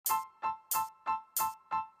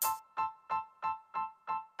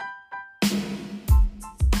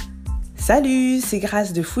Salut, c'est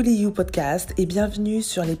Grace de Fully You Podcast et bienvenue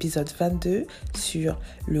sur l'épisode 22 sur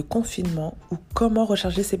le confinement ou comment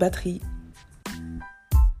recharger ses batteries.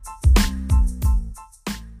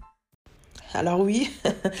 Alors oui,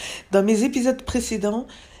 dans mes épisodes précédents,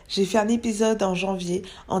 j'ai fait un épisode en janvier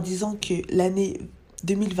en disant que l'année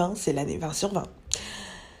 2020, c'est l'année 20 sur 20.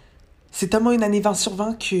 C'est tellement une année 20 sur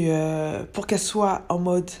 20 que pour qu'elle soit en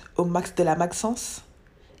mode au max de la maxence,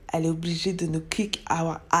 elle est obligée de nous kick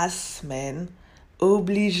our ass, man.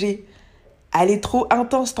 Obligée. Elle est trop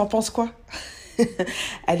intense, t'en penses quoi?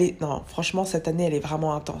 Non, franchement, cette année, elle est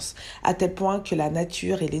vraiment intense. À tel point que la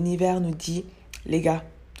nature et l'univers nous disent, les gars,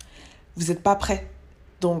 vous n'êtes pas prêts.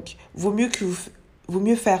 Donc, vaut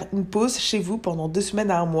mieux faire une pause chez vous pendant 2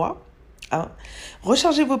 semaines à 1 mois.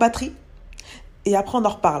 Rechargez vos batteries et après, on en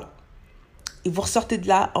reparle. Et vous ressortez de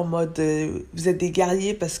là en mode, vous êtes des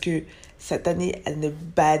guerriers parce que cette année, elle ne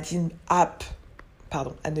badine pas.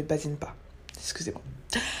 Excusez-moi.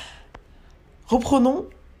 Reprenons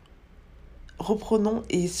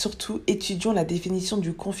et surtout étudions la définition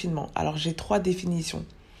du confinement. Alors, j'ai 3 définitions.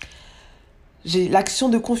 J'ai l'action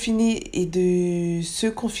de confiner et de se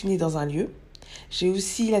confiner dans un lieu. J'ai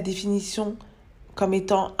aussi la définition comme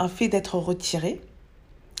étant un fait d'être retiré,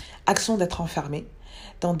 action d'être enfermé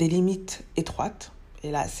dans des limites étroites.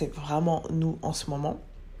 Et là, c'est vraiment nous en ce moment.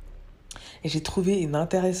 Et j'ai trouvé une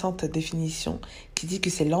intéressante définition qui dit que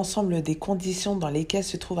c'est l'ensemble des conditions dans lesquelles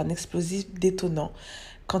se trouve un explosif détonant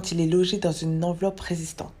quand il est logé dans une enveloppe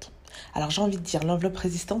résistante. Alors j'ai envie de dire, l'enveloppe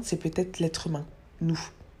résistante, c'est peut-être l'être humain, nous.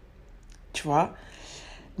 Tu vois,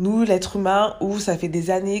 nous, l'être humain, où ça fait des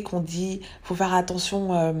années qu'on dit faut faire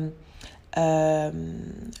attention à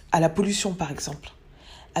la pollution, par exemple.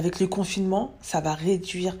 Avec le confinement, ça va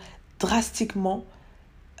réduire drastiquement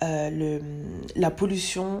la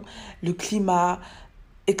pollution, le climat,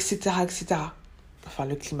 etc., etc. Enfin,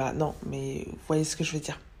 le climat, non, mais vous voyez ce que je veux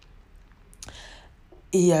dire.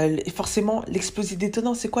 Et forcément, l'explosif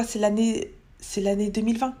détonnant, c'est quoi? C'est l'année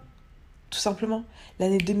 2020, tout simplement.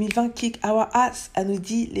 L'année 2020 kick our ass. Elle nous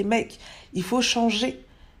dit, les mecs, il faut changer.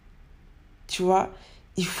 Tu vois,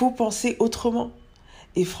 il faut penser autrement.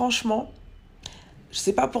 Et franchement, je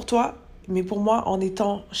sais pas pour toi, mais pour moi, en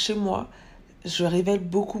étant chez moi, je révèle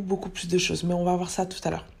beaucoup plus de choses. Mais on va voir ça tout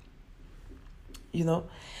à l'heure. You know?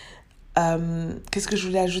 Qu'est-ce que je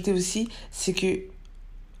voulais ajouter aussi? C'est que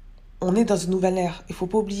on est dans une nouvelle ère. Il faut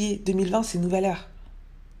pas oublier, 2020, c'est une nouvelle ère.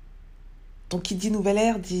 Donc, qui dit nouvelle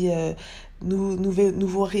ère, dit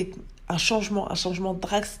nouveau rythme. Un changement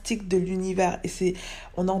drastique de l'univers. Et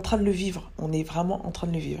on est en train de le vivre. On est vraiment en train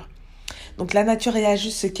de le vivre. Donc, la nature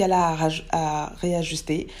réajuste ce qu'elle a à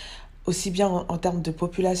réajuster. Aussi bien en termes de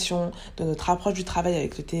population, de notre approche du travail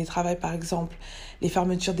avec le télétravail par exemple, les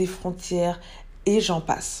fermetures des frontières, et j'en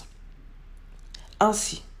passe.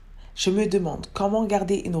 Ainsi, je me demande comment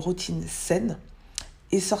garder une routine saine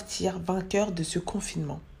et sortir vainqueur de ce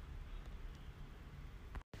confinement.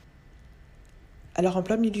 Alors en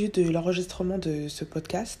plein milieu de l'enregistrement de ce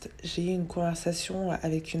podcast, j'ai eu une conversation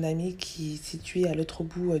avec une amie qui est située à l'autre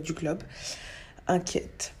bout du globe,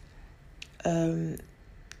 inquiète.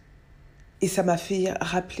 Et ça m'a fait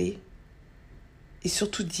rappeler et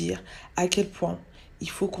surtout dire à quel point il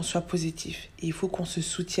faut qu'on soit positif. Et il faut qu'on se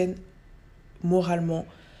soutienne moralement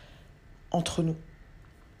entre nous.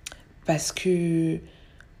 Parce que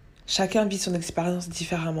chacun vit son expérience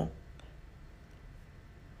différemment.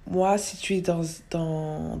 Moi, située dans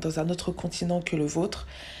un autre continent que le vôtre,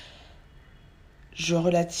 je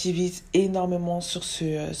relativise énormément sur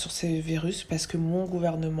ce virus parce que mon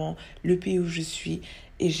gouvernement, le pays où je suis,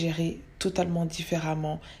 est géré totalement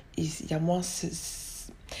différemment. Et il y a moins cet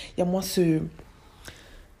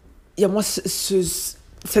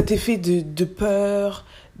effet de peur,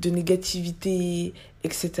 de négativité,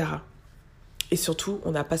 etc. Et surtout,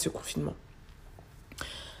 on n'a pas ce confinement.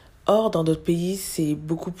 Or, dans d'autres pays, c'est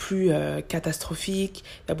beaucoup plus catastrophique.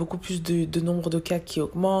 Il y a beaucoup plus de nombre de cas qui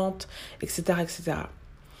augmentent, etc., etc.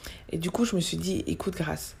 Et du coup, je me suis dit, écoute,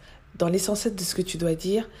 Grace, dans l'essentiel de ce que tu dois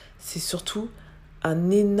dire, c'est surtout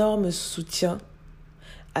un énorme soutien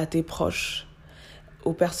à tes proches,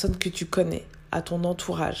 aux personnes que tu connais, à ton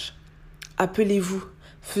entourage. Appelez-vous,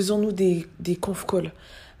 faisons-nous des conf calls,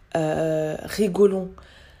 rigolons.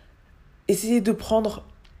 Essayez de prendre...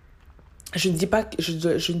 Je ne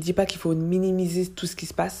dis pas qu'il faut minimiser tout ce qui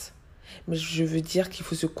se passe, mais je veux dire qu'il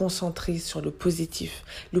faut se concentrer sur le positif.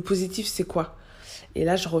 Le positif, c'est quoi? Et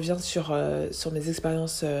là, je reviens sur mes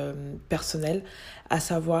expériences personnelles, à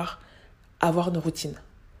savoir avoir une routine.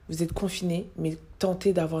 Vous êtes confinés, mais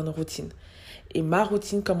tentez d'avoir une routine. Et ma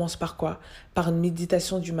routine commence par quoi? Par une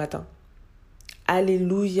méditation du matin.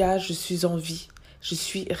 Alléluia, je suis en vie. je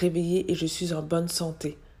suis réveillée et je suis en bonne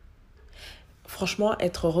santé. Franchement,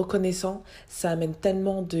 être reconnaissant, ça amène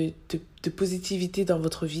tellement de positivité dans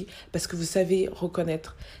votre vie parce que vous savez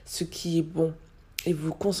reconnaître ce qui est bon et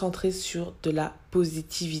vous concentrer sur de la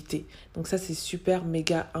positivité. Donc ça, c'est super,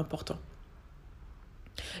 méga important.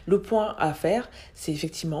 Le point à faire, c'est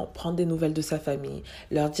effectivement prendre des nouvelles de sa famille,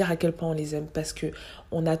 leur dire à quel point on les aime parce que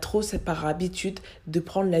on a trop, c'est par habitude, de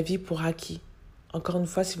prendre la vie pour acquis. Encore une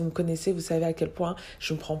fois, si vous me connaissez, vous savez à quel point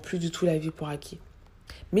je ne prends plus du tout la vie pour acquis.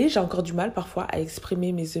 Mais j'ai encore du mal parfois à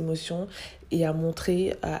exprimer mes émotions et à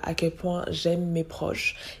montrer à quel point j'aime mes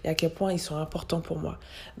proches et à quel point ils sont importants pour moi.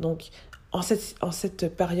 Donc, en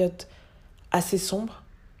cette période assez sombre,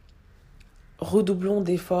 redoublons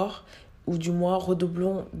d'efforts ou du moins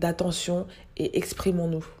redoublons d'attention et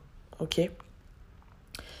exprimons-nous. Ok ?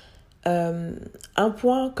 Un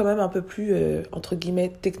point quand même un peu plus, entre guillemets,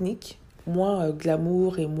 technique, moins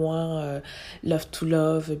glamour et moins love to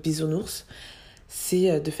love, bisounours,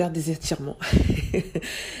 c'est de faire des étirements.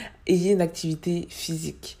 Ayez une activité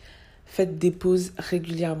physique. Faites des pauses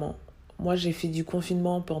régulièrement. Moi, j'ai fait du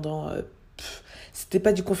confinement pendant... c'était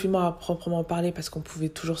pas du confinement à proprement parler parce qu'on pouvait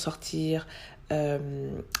toujours sortir,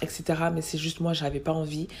 etc. Mais c'est juste moi, j'avais pas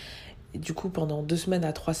envie. Et du coup, pendant 2 semaines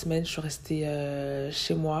à 3 semaines, je suis restée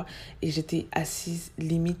chez moi et j'étais assise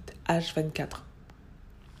limite H24.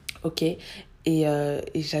 Ok ? Je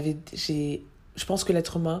pense que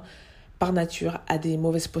l'être humain, par nature, a des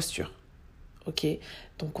mauvaises postures. Ok ?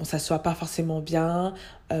 Donc, on ne s'assoit pas forcément bien.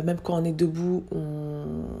 Même quand on est debout,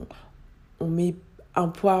 on met un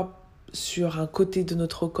poids sur un côté de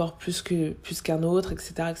notre corps plus qu'un autre,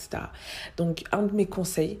 etc., etc. Donc, un de mes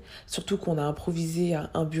conseils, surtout qu'on a improvisé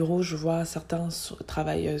un bureau, je vois certains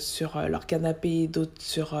travaillent sur leur canapé,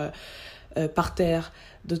 d'autres par terre,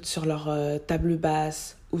 d'autres sur leur table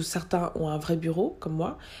basse, ou certains ont un vrai bureau, comme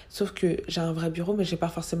moi, sauf que j'ai un vrai bureau, mais j'ai pas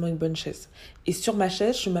forcément une bonne chaise. Et sur ma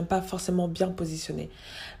chaise, je suis même pas forcément bien positionnée.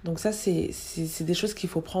 Donc ça, c'est des choses qu'il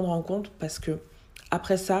faut prendre en compte, parce que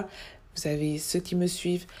après ça, vous avez ceux qui me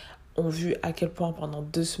suivent, ont vu à quel point pendant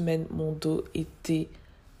 2 semaines, mon dos était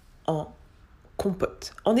en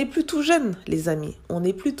compote. On n'est plus tout jeune, les amis. On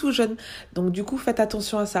n'est plus tout jeune. Donc du coup, faites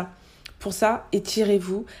attention à ça. Pour ça,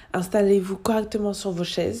 étirez-vous, installez-vous correctement sur vos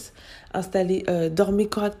chaises, dormez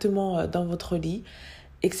correctement dans votre lit,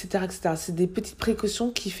 etc., etc. C'est des petites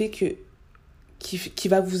précautions qui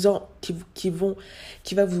va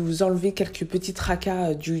vous enlever quelques petits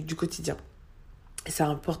tracas du quotidien. Et c'est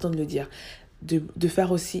important de le dire. De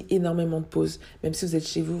faire aussi énormément de pauses. Même si vous êtes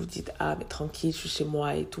chez vous, vous dites « Ah, mais tranquille, je suis chez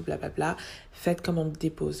moi et tout, blablabla ». Faites quand même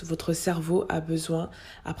des pauses. Votre cerveau a besoin,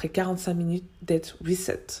 après 45 minutes, d'être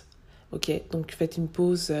reset. Ok, donc faites une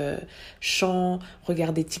pause, chant,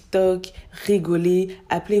 regardez TikTok, rigolez,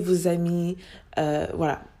 appelez vos amis,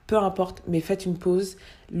 voilà, peu importe, mais faites une pause,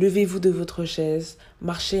 levez-vous de votre chaise,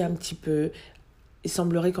 marchez un petit peu. Il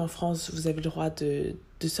semblerait qu'en France, vous avez le droit de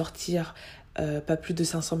sortir pas plus de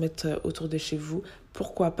 500 mètres autour de chez vous.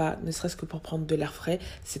 Pourquoi pas, ne serait-ce que pour prendre de l'air frais.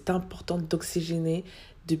 C'est important d'oxygéner,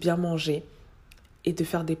 de bien manger et de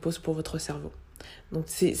faire des pauses pour votre cerveau. Donc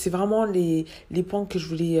c'est vraiment les points que je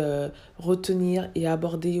voulais retenir et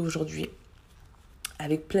aborder aujourd'hui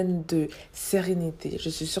avec plein de sérénité. Je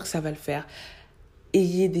suis sûre que ça va le faire.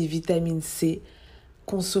 Ayez des vitamines C,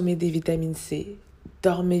 consommez des vitamines C,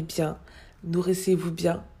 dormez bien, nourrissez-vous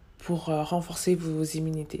bien pour renforcer vos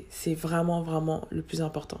immunités. C'est vraiment, vraiment le plus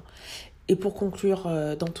important. Et pour conclure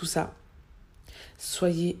dans tout ça,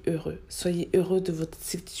 soyez heureux. Soyez heureux de votre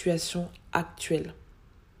situation actuelle.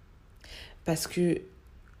 Parce que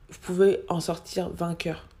vous pouvez en sortir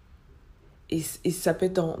vainqueur. Et ça peut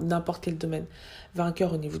être dans n'importe quel domaine.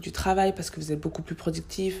 Vainqueur au niveau du travail parce que vous êtes beaucoup plus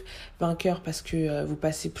productif. Vainqueur parce que vous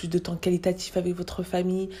passez plus de temps qualitatif avec votre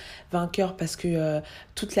famille. Vainqueur parce que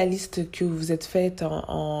toute la liste que vous êtes faite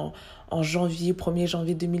en janvier, 1er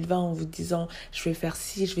janvier 2020, en vous disant je vais faire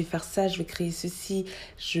ci, je vais faire ça, je vais créer ceci,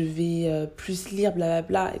 je vais plus lire,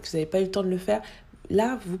 blablabla, et que vous n'avez pas eu le temps de le faire.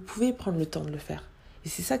 Là, vous pouvez prendre le temps de le faire. Et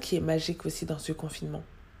c'est ça qui est magique aussi dans ce confinement.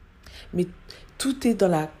 Mais tout est dans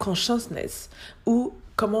la consciousness, ou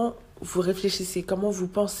comment vous réfléchissez, comment vous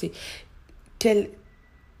pensez, quel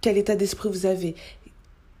état d'esprit vous avez,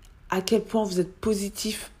 à quel point vous êtes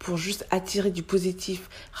positif pour juste attirer du positif.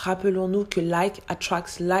 Rappelons-nous que like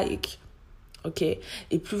attracts like. Ok ?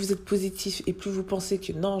 Et plus vous êtes positif et plus vous pensez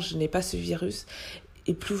que non, je n'ai pas ce virus,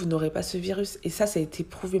 et plus vous n'aurez pas ce virus. Et ça a été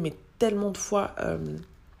prouvé mais tellement de fois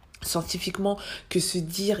scientifiquement que se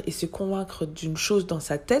dire et se convaincre d'une chose dans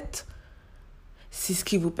sa tête, c'est ce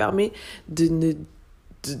qui vous permet de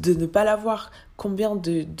ne pas l'avoir. Combien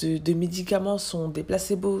de médicaments sont des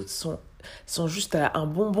placebos, sont sont juste un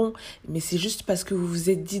bonbon, mais c'est juste parce que vous vous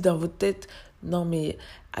êtes dit dans votre tête, non mais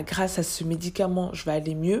grâce à ce médicament, je vais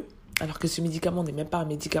aller mieux, alors que ce médicament n'est même pas un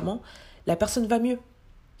médicament, la personne va mieux.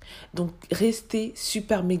 Donc, restez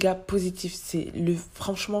super méga positif.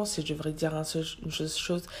 Franchement, si je devrais dire une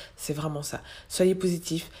chose, c'est vraiment ça. Soyez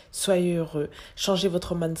positif, soyez heureux, changez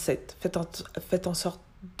votre mindset, faites en sorte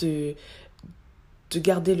de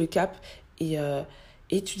garder le cap et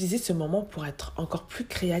utilisez ce moment pour être encore plus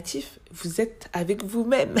créatif. Vous êtes avec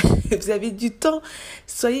vous-même, vous avez du temps,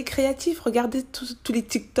 soyez créatif, regardez tous les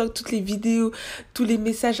TikTok, toutes les vidéos, tous les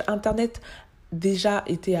messages internet. Déjà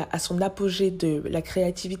était à son apogée de la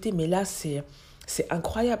créativité, mais là, c'est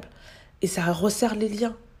incroyable. Et ça resserre les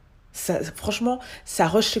liens. Franchement, ça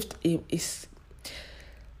reshift. Et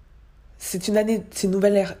c'est une année, c'est une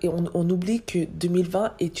nouvelle ère. Et on oublie que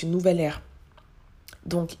 2020 est une nouvelle ère.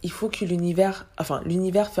 Donc, il faut que l'univers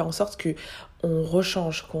fait en sorte qu'on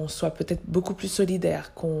rechange, qu'on soit peut-être beaucoup plus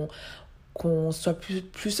solidaire, qu'on soit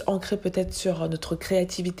plus ancré peut-être sur notre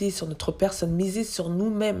créativité, sur notre personne, miser sur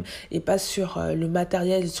nous-mêmes et pas sur le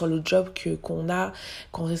matériel, sur le job qu'on a,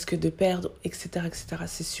 qu'on risque de perdre, etc., etc.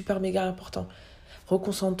 C'est super méga important.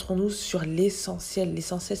 Reconcentrons-nous sur l'essentiel.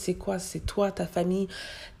 L'essentiel, c'est quoi? C'est toi, ta famille,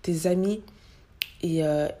 tes amis et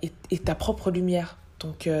ta propre lumière.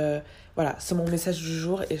 Donc voilà, c'est mon message du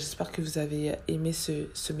jour et j'espère que vous avez aimé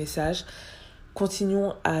ce message.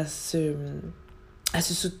 Continuons à se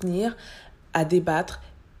soutenir, à débattre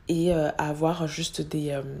et à avoir juste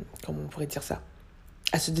comment on pourrait dire ça,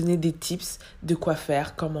 à se donner des tips de quoi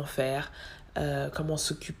faire, comment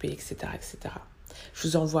s'occuper, etc., etc. Je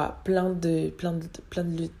vous envoie plein de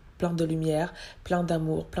lumière, plein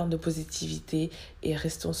d'amour, plein de positivité et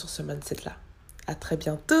restons sur ce mindset-là. À très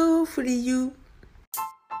bientôt, Fully You!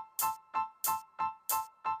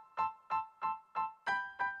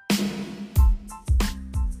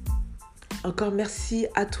 Encore merci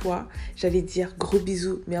à toi. J'allais dire gros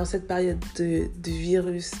bisous, mais en cette période de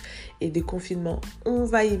virus et de confinement, on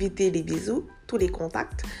va éviter les bisous, tous les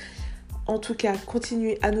contacts. En tout cas,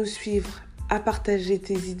 continue à nous suivre, à partager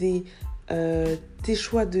tes idées, tes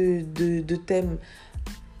choix de thèmes,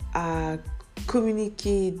 à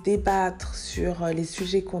communiquer, débattre sur les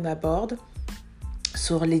sujets qu'on aborde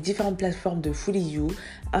sur les différentes plateformes de Fully You,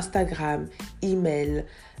 Instagram, email,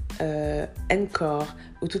 Anchor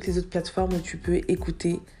ou toutes les autres plateformes où tu peux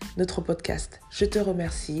écouter notre podcast. Je te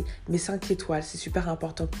remercie. Mets 5 étoiles, c'est super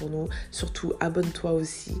important pour nous. Surtout, abonne-toi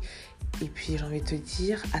aussi. Et puis, j'ai envie de te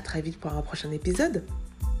dire à très vite pour un prochain épisode.